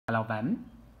Hello everyone.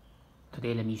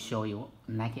 Today let me show you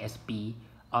Nike SB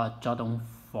or Jordan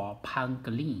 4 Pound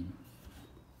Green.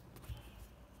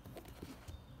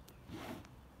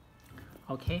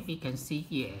 Okay, we can see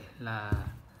here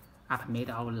I've made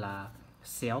out the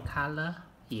cell color.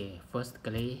 Here, first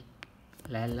gray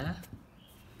leather,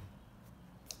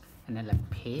 and then the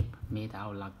pape made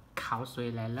out of cow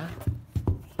suede leather.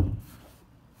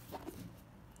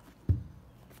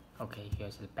 Okay,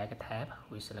 here's the back tab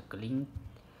with the green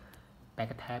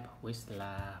back tab with the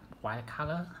white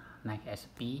color, Nike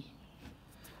SB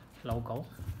logo.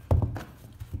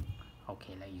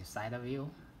 Okay, the inside view.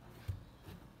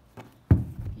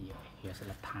 Here's the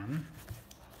tan.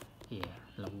 Here,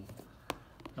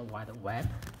 the white web,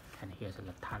 and here's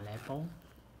the tan label.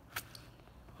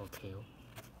 Okay,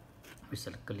 with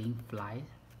the green fly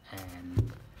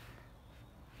and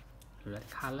red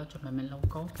color German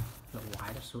logo, the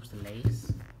white shoes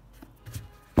lace.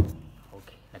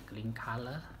 Okay, the green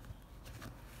color,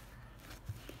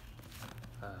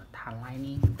 tan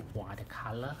lining, white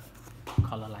color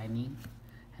lining,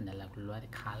 and the red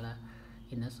color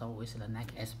inner sole with the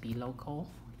Nike SB logo.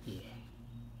 Here,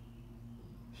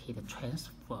 hit the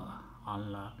transfer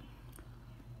on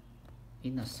the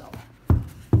inner sole.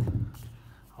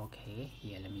 Okay,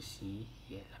 here let me see.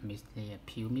 Here let me see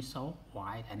pure midsole,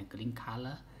 white and green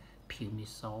color. Pure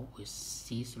midsole with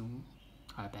see-through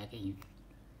airbag in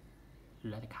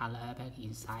red color airbag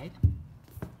inside.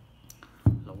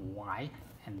 The white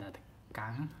and the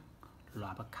gun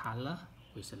rubber color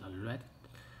with the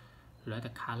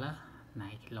red color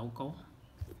Nike logo.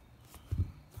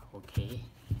 Okay,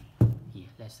 here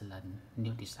that's the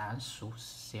new design shoe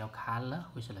cell color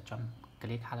with the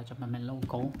gray color German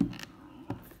logo.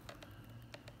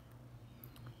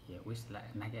 With the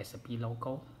Nike SB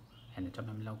logo and the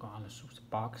German logo on the shoes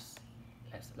box.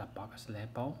 That's the box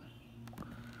label.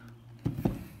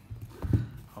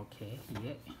 Okay,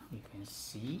 here you can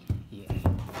see here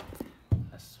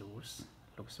the shoes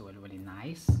looks really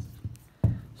nice.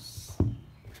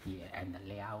 Yeah, and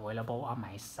they are available on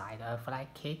my site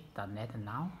flightcade.net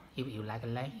now. If you like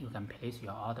it, you can place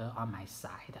your order on my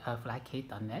site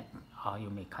flightcade.net, or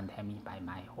you may contact me by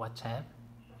my WhatsApp.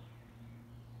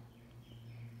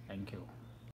 Thank you.